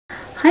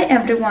Hi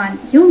everyone,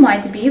 you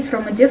might be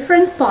from a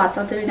different part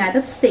of the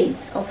United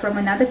States or from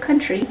another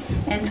country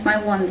and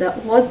might wonder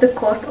what the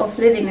cost of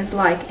living is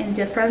like in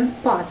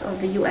different parts of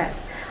the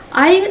US.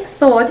 I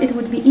thought it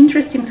would be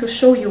interesting to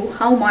show you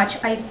how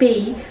much I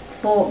pay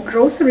for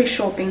grocery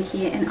shopping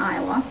here in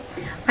Iowa.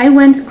 I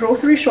went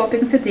grocery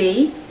shopping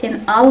today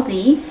in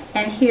ALDI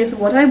and here's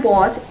what I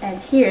bought and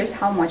here's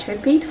how much I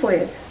paid for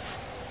it.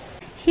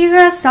 Here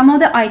are some of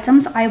the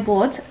items I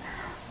bought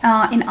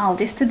in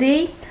ALDI's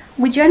today.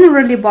 We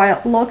generally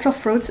buy lots of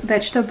fruits,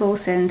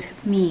 vegetables and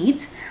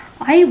meat.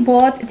 I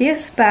bought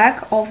this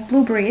pack of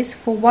blueberries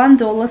for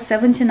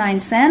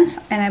 $1.79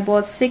 and I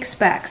bought 6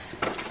 packs.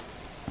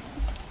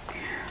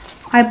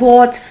 I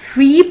bought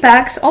 3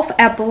 packs of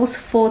apples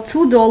for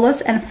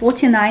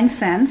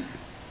 $2.49,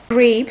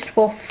 grapes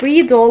for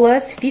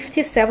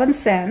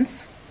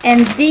 $3.57,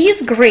 and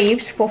these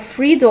grapes for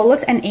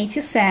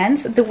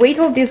 $3.80. The weight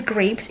of these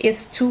grapes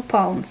is 2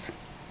 pounds.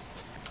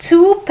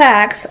 2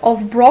 packs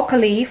of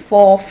broccoli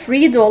for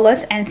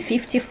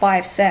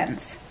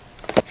 $3.55.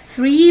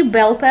 3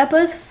 bell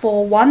peppers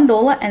for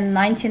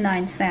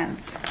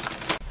 $1.99.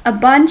 A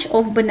bunch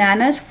of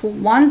bananas for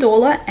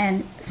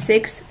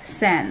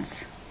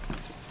 $1.06.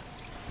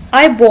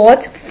 I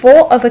bought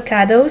 4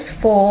 avocados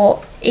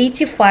for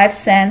 85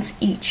 cents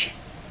each.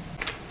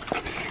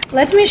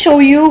 Let me show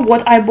you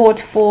what I bought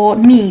for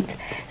meat.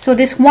 So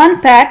this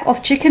 1 pack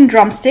of chicken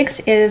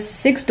drumsticks is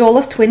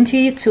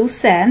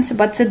 $6.22,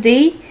 but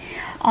today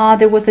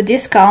there was a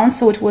discount,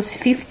 so it was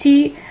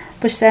 50%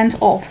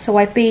 off. So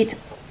I paid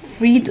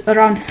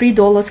around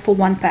 $3 for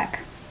 1 pack.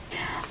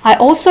 I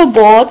also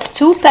bought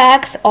 2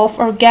 packs of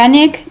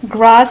organic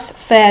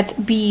grass-fed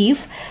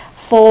beef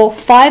for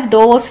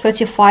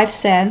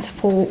 $5.35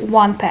 for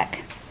 1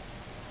 pack.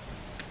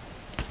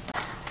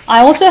 I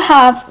also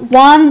have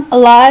 1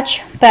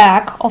 large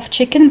pack of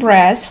chicken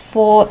breast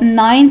for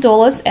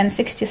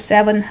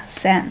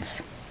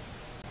 $9.67.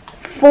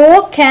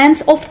 4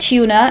 cans of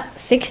tuna,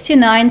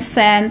 69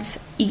 cents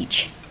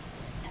each.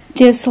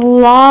 This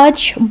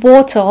large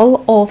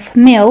bottle of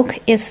milk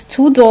is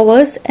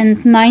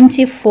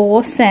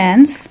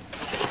 $2.94.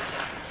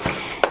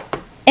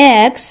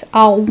 Eggs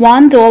are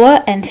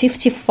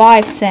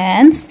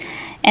 $1.55,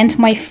 and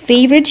my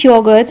favorite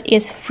yogurt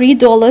is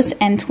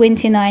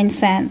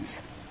 $3.29.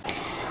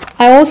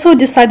 I also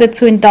decided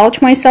to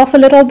indulge myself a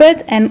little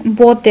bit and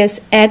bought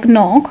this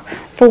eggnog,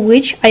 for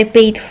which I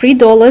paid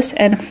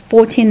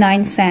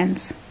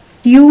 $3.49.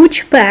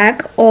 Huge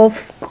pack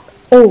of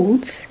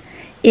oats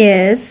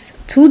is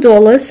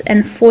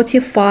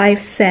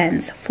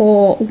 $2.45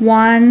 for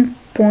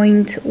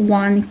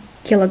 1.1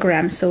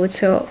 kilograms. So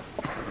it's a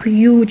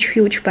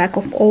huge pack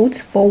of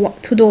oats for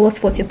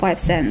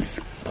 $2.45.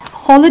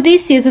 Holiday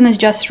season is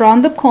just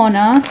around the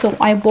corner, so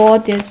I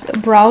bought this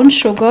brown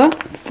sugar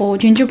for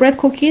gingerbread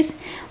cookies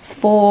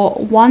for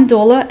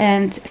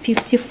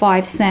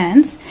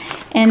 $1.55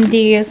 and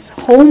this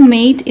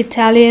homemade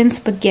Italian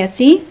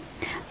spaghetti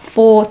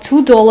for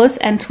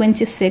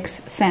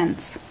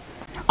 $2.26.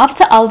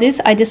 After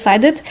Aldi's, I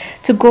decided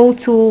to go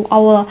to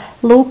our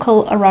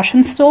local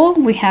Russian store.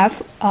 We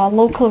have a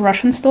local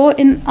Russian store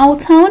in our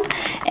town,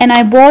 and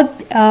I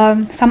bought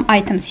some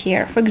items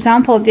here. For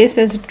example, this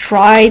is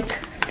dried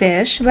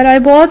fish that I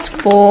bought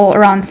for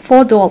around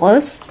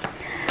 $4.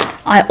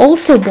 I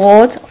also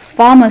bought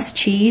farmer's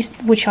cheese,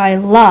 which I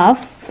love,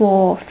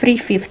 for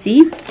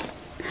 $3.50.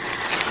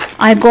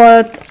 I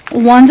got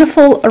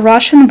wonderful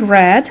Russian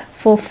bread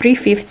for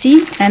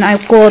 $3.50 and I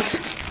got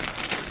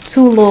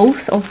 2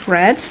 loaves of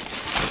bread.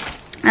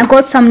 I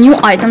got some new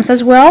items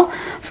as well.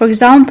 For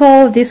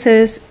example, this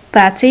is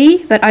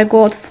patty that I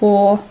got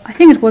for, I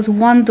think it was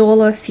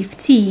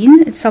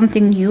 $1.15. It's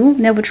something new,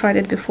 never tried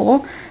it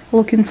before.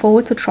 Looking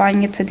forward to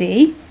trying it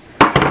today.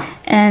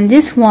 And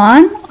this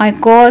one I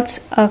got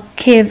a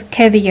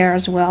caviar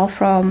as well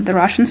from the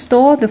Russian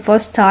store. The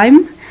first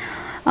time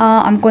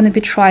I'm going to be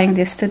trying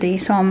this today,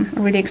 so I'm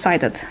really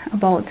excited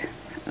about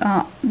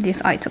this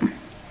item.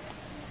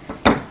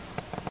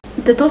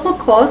 The total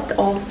cost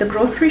of the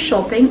grocery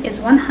shopping is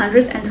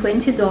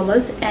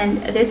 $120,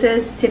 and this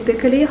is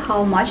typically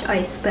how much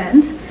I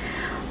spend.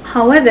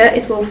 However,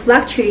 it will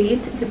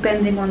fluctuate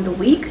depending on the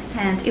week,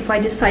 and if I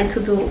decide to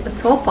do a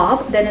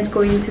top-up, then it's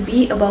going to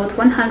be about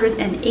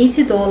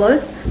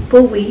 $180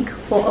 per week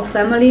for a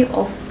family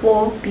of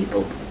 4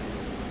 people.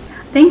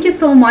 Thank you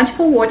so much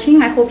for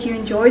watching. I hope you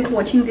enjoyed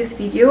watching this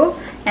video,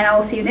 and I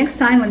will see you next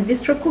time on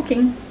Bistro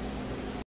Cooking.